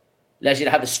forward. Allows you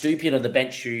to have a Stupian on the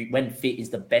bench who, when fit,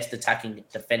 is the best attacking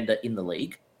defender in the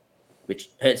league, which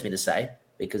hurts me to say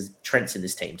because Trent's in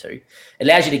this team too. It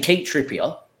allows you to keep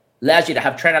Trippier. Allows you to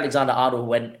have Trent Alexander-Arnold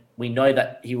when we know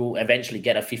that he will eventually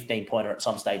get a 15-pointer at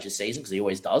some stage this season because he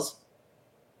always does.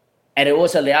 And it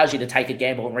also allows you to take a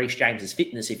gamble on Reece James's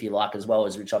fitness, if you like, as well,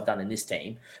 as which I've done in this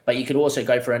team. But you could also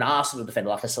go for an Arsenal defender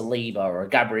like a Saliba or a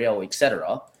Gabriel,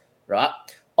 etc. Right?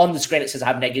 On the screen, it says I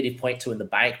have -0.2 in the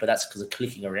bank, but that's because of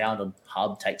clicking around on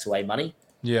Hub takes away money.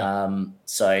 Yeah.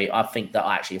 So I think that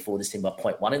I actually afford this team by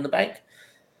 0.1 in the bank.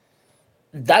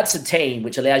 That's a team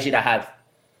which allows you to have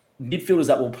midfielders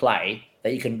that will play,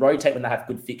 that you can rotate when they have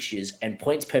good fixtures, and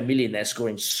points per million, they're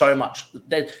scoring so much.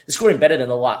 They're scoring better than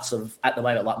the likes of, at the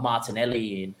moment, like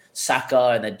Martinelli and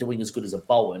Saka, and they're doing as good as a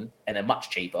Bowen, and they're much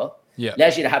cheaper. Yeah.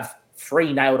 Allows you to have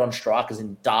 3 nailed-on strikers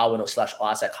in Darwin or /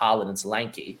 Isaac, Haaland, and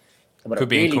Solanke. Could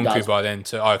be in Kunku by then,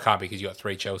 too. Oh, it can't be because you got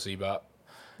 3 Chelsea, but...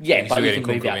 Yeah, but you can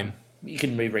move out. You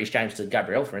can move Reece James to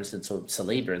Gabriel, for instance, or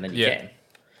Saliba, and then you can.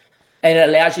 And it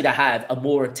allows you to have a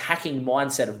more attacking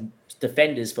mindset of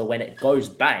defenders for when it goes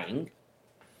bang.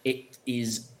 It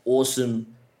is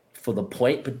awesome for the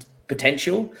point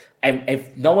potential. And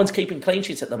if no one's keeping clean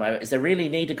sheets at the moment, is there really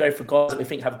need to go for guys that we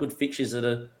think have good fixtures that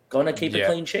are going to keep a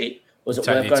clean sheet? Or is it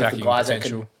worth going for guys that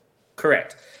can...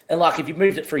 Correct. And like if you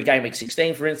moved it through game week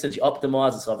 16, for instance, you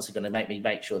optimize, it's obviously going to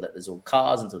make sure that there's all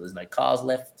cars until there's no cars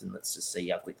left. And let's just see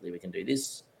how quickly we can do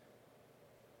this.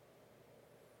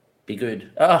 Be good.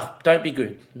 Don't be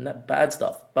good. Bad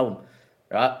stuff. Boom.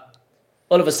 Right?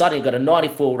 All of a sudden, you've got a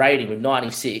 94 rating with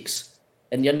 96.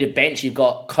 And on your bench, you've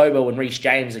got Kobo and Reece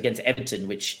James against Everton,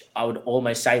 which I would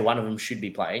almost say one of them should be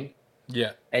playing.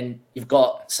 Yeah. And you've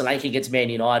got Solanke against Man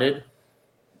United.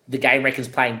 The game reckon's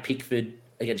playing Pickford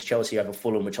against Chelsea over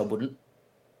Fulham, which I wouldn't.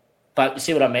 But you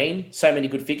see what I mean? So many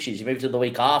good fixtures. You move to the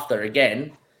week after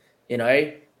again.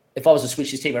 If I was to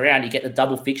switch this team around, you get the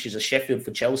double fixtures of Sheffield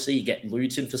for Chelsea. You get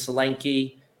Luton for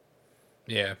Solanke.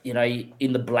 Yeah.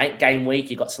 In the blank game week,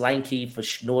 you've got Solanke for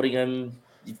Nottingham.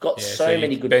 You've got so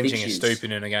many good fixtures. Benching and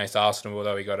stooping in against Arsenal,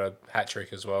 although he got a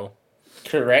hat-trick as well.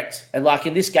 Correct. And like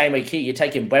in this game week here, you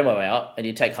take Mbeumo out and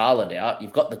you take Haaland out.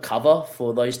 You've got the cover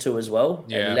for those two as well.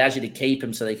 Yeah. And it allows you to keep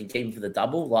him so they can keep him for the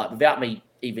double. Like without me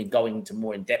even going into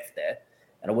more in depth there,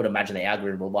 and I would imagine the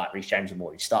algorithm will like Reece James the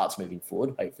more he starts moving forward.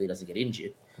 Hopefully he doesn't get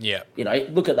injured. Yeah.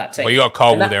 Look at that team. Well, you got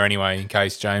Colwell there anyway in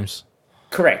case, James.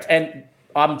 Correct. And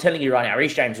I'm telling you right now,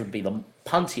 Reece James would be the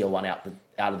puntier one out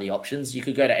of the options. You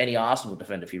could go to any Arsenal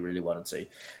defender if you really wanted to.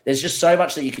 There's just so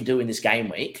much that you can do in this game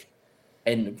week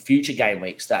and future game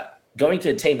weeks that going to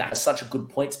a team that has such a good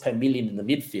points per million in the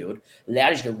midfield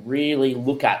allows you to really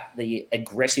look at the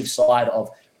aggressive side of,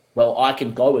 well, I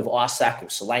can go with Isaac or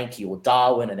Solanke or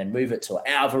Darwin and then move it to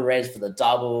Alvarez for the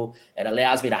double. It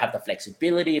allows me to have the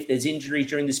flexibility if there's injuries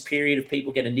during this period, if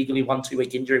people get a niggly 1-2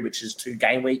 week injury, which is 2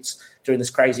 game weeks during this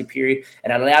crazy period.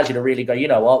 And it allows you to really go, you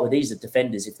know what, well, these are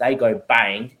defenders. If they go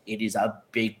bang, it is a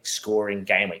big scoring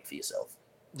game week for yourself.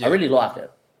 Yeah. I really like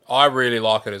it. I really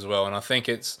like it as well. And I think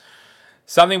it's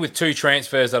something with 2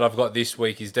 transfers that I've got this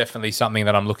week is definitely something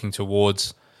that I'm looking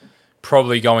towards,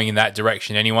 probably going in that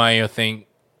direction anyway. I think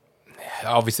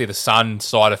obviously the Sun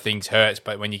side of things hurts,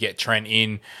 but when you get Trent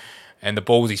in and the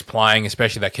balls he's playing,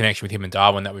 especially that connection with him and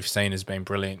Darwin that we've seen has been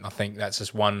brilliant. I think that's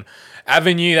just one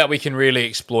avenue that we can really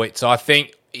exploit. So I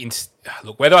think,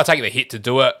 look, whether I take the hit to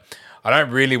do it, I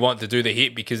don't really want to do the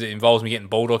hit because it involves me getting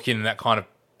Baldock in, and that kind of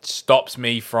stops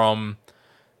me from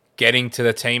getting to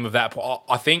the team of that.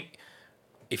 I think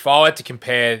if I had to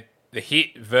compare the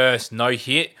hit versus no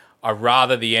hit, I'd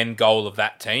rather the end goal of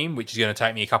that team, which is going to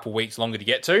take me a couple of weeks longer to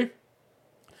get to,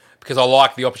 because I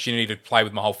like the opportunity to play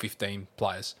with my whole 15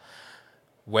 players.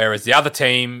 Whereas the other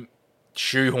team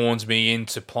shoehorns me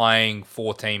into playing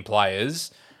 14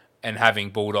 players and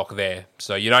having Baldock there.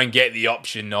 So you don't get the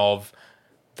option of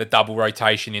the double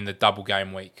rotation in the double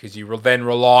game week, because you then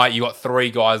rely, you got three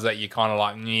guys that you kind of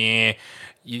like, yeah,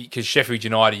 because Sheffield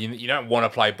United, you don't want to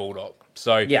play Baldock.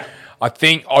 So yeah. I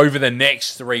think over the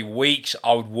next 3 weeks,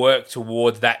 I would work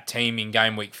towards that team in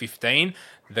game week 15.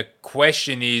 The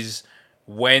question is,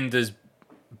 when does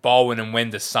Bowen and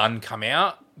when does Sun come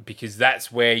out? Because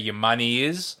that's where your money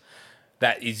is.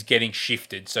 That is getting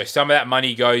shifted. So some of that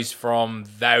money goes from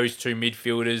those two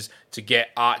midfielders to get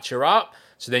Archer up.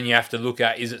 So then you have to look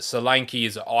at, is it Solanke,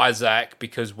 is it Isaac?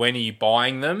 Because when are you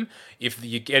buying them? If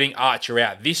you're getting Archer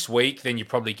out this week, then you're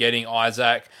probably getting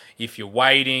Isaac. If you're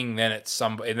waiting, then it's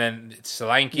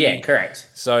Solanke. Yeah, correct.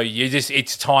 So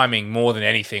it's timing more than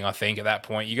anything, I think, at that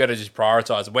point. You got to just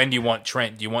prioritize. When do you want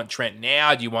Trent? Do you want Trent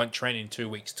now? Do you want Trent in 2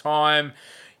 weeks' time?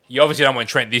 You obviously don't want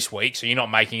Trent this week, so you're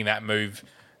not making that move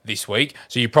this week.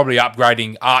 So you're probably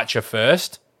upgrading Archer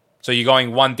first. So you're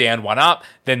going one down, one up.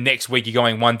 Then next week you're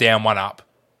going one down, one up.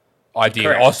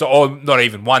 Ideally. Also, or not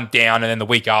even one down, and then the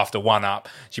week after one up.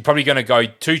 So you're probably going to go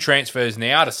 2 transfers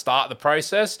now to start the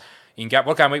process.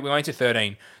 What game week we're going to?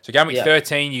 13. So game week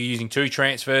 13, you're using 2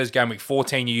 transfers. Game week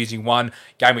 14, you're using 1.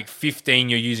 Game week 15,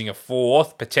 you're using a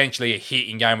 4th. Potentially a hit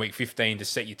in game week 15 to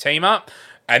set your team up.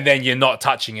 And then you're not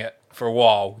touching it for a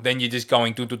while. Then you're just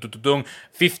going dung.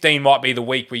 15 might be the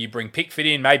week where you bring Pickford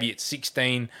in. Maybe it's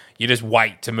 16. You just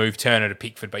wait to move Turner to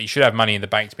Pickford. But you should have money in the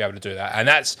bank to be able to do that. And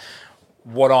that's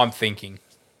what I'm thinking.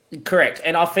 Correct.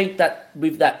 And I think that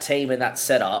with that team and that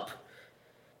setup,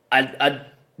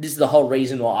 this is the whole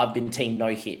reason why I've been team no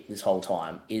hit this whole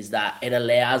time, is that it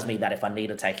allows me that if I need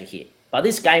to take a hit. By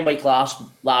this game week last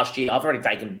year, I've already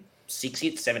taken 6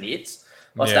 hits, 7 hits.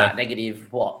 What's that? Negative,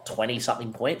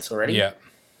 20-something points already? Yeah.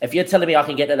 If you're telling me I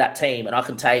can get to that team and I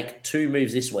can take 2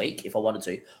 moves this week if I wanted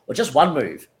to, or just 1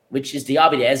 move, which is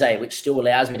Diaby to Eze, which still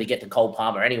allows me to get to Cole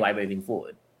Palmer anyway moving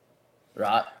forward.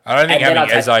 Right. I don't think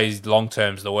having Eze long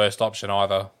term is the worst option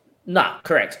either. No,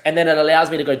 correct. And then it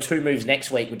allows me to go 2 moves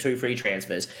next week with 2 free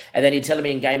transfers. And then you're telling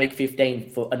me in game week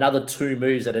 15 for another 2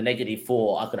 moves at a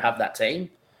 -4, I could have that team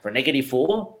for a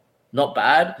 -4. Not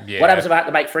bad. Yeah. What happens if I have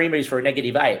to make 3 moves for a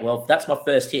 -8? Well, if that's my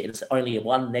first hit, it's only a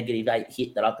 1 -8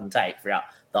 hit that I can take throughout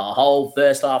the whole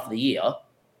first half of the year.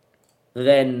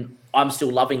 Then I'm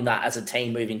still loving that as a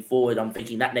team moving forward. I'm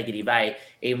thinking that -8,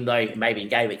 even though maybe in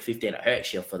game week 15 it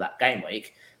hurts you for that game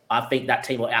week, I think that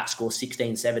team will outscore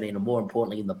 16, 17, and more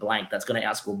importantly in the blank, that's going to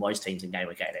outscore most teams in game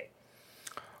week 18.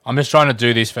 I'm just trying to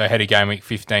do this for ahead of game week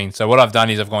 15. So what I've done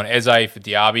is I've gone Eze for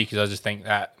Diaby because I just think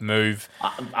that move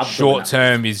short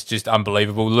term is just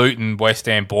unbelievable. Luton, West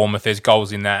Ham, Bournemouth, there's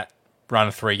goals in that run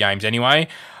of 3 games anyway.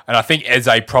 And I think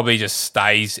Eze probably just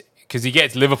stays because he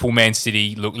gets Liverpool, Man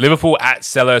City. Look, Liverpool at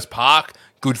Selhurst Park,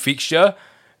 good fixture.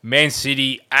 Man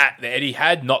City at the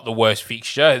Etihad, not the worst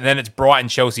fixture. And then it's Brighton,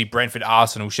 Chelsea, Brentford,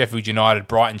 Arsenal, Sheffield United,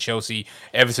 Brighton, Chelsea,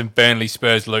 Everton, Burnley,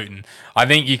 Spurs, Luton. I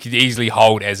think you could easily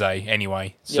hold Eze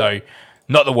anyway. So,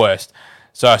 not the worst.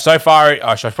 So far,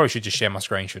 I probably should just share my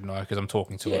screen, shouldn't I? Because I'm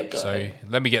talking to it. So,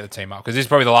 let me get the team up. Because this is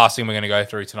probably the last thing we're going to go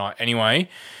through tonight anyway.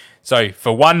 So,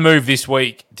 for 1 move this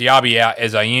week, Diaby out,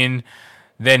 Eze in.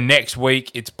 Then next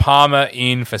week, it's Palmer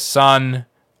in for Sun,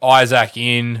 Isaac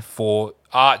in for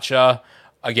Archer.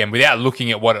 Again, without looking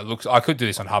at what it looks, I could do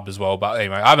this on Hub as well, but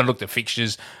anyway, I haven't looked at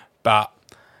fixtures, but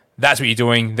that's what you're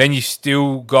doing. Then you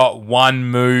still got 1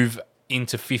 move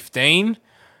into 15,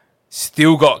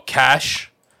 still got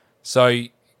Cash, so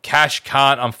Cash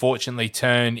can't unfortunately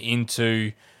turn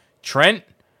into Trent,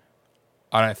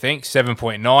 I don't think,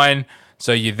 7.9,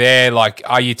 so you're there, like,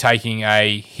 are you taking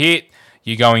a hit?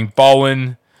 You're going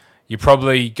Bowen, you're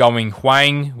probably going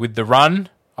Hwang with the run,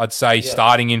 I'd say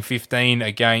starting in 15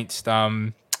 against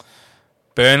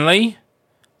Burnley.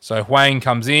 So Hwang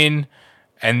comes in.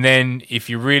 And then if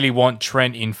you really want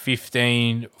Trent in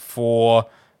 15 for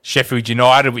Sheffield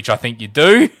United, which I think you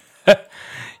do,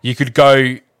 you could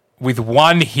go with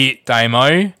 1 hit,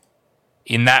 Damo,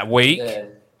 in that week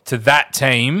to that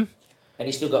team. And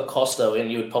you still got Costa,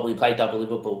 and you would probably play double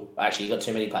Liverpool. Actually, you got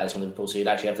too many players from Liverpool, so you'd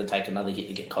actually have to take another hit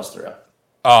to get Costa out.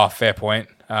 Oh, fair point.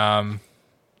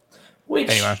 Which,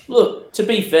 anyway. Look, to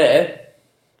be fair,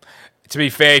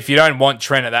 if you don't want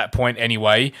Trent at that point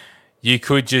anyway, you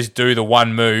could just do the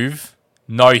one move,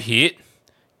 no hit,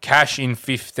 cash in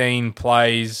 15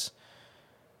 plays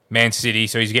Man City,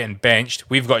 so he's getting benched.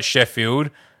 We've got Sheffield.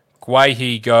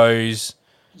 Guehi goes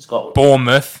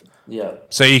Bournemouth. Yeah.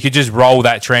 So you could just roll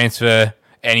that transfer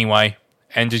anyway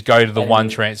and just go to the one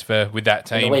transfer with that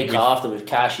team. And the week after with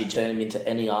cash, you turn him into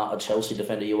any Chelsea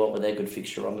defender you want with their good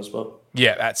fixture on as well.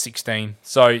 Yeah, at 16.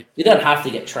 So you don't have to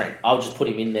get Trent. I'll just put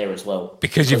him in there as well.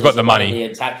 Because you've got the money.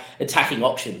 The attacking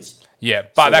options. Yeah,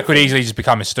 but that could easily just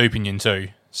become a Stupinian too.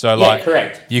 So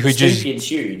correct. You could Stupinian's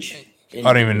huge. I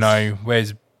don't even know.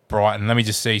 Where's Brighton? Let me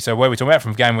just see. So where we're talking about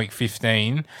from game week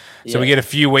 15. So we get a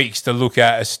few weeks to look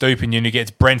at a Stupinian who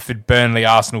gets Brentford, Burnley,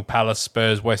 Arsenal, Palace,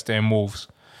 Spurs, West Ham, Wolves.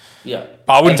 Yeah.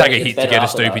 But I wouldn't take a hit to get a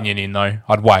Stupinian in, though.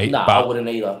 I'd wait. No, I wouldn't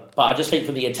either. But I just think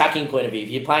from the attacking point of view, if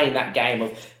you're playing that game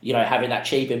of, having that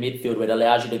cheaper midfield where it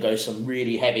allows you to go some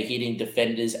really heavy hitting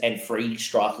defenders and free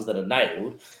strikers that are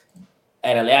nailed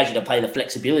and allows you to play the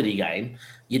flexibility game,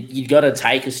 you got to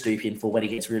take a Stupinian for when he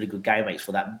gets really good game weeks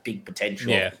for that big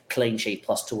potential. Yeah. Clean sheet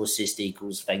plus 2 assists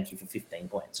equals thank you for 15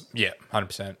 points. Yeah,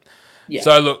 100%. Yeah.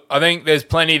 So, look, I think there's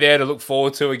plenty there to look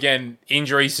forward to. Again,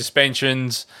 injuries,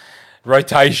 suspensions,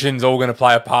 rotations, all going to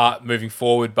play a part moving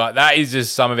forward. But that is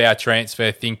just some of our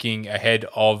transfer thinking ahead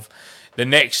of the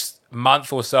next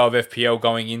month or so of FPL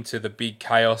going into the big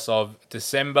chaos of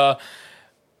December.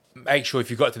 Make sure if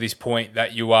you got to this point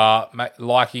that you are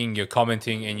liking, you're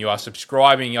commenting, and you are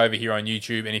subscribing over here on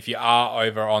YouTube. And if you are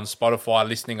over on Spotify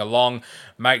listening along,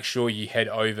 make sure you head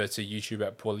over to YouTube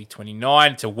at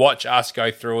Pauly29 to watch us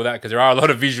go through all that, because there are a lot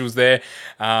of visuals there.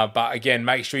 But again,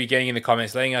 make sure you're getting in the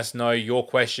comments, letting us know your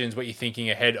questions, what you're thinking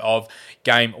ahead of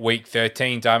game week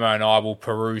 13. Damo and I will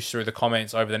peruse through the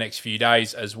comments over the next few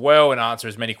days as well and answer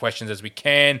as many questions as we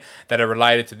can that are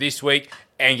related to this week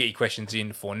and get your questions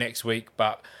in for next week.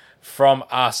 But from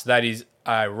us, that is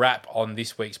a wrap on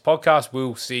this week's podcast.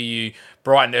 We'll see you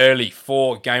bright and early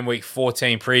for game week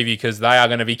 14 preview, because they are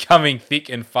going to be coming thick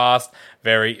and fast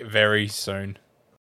very, very soon.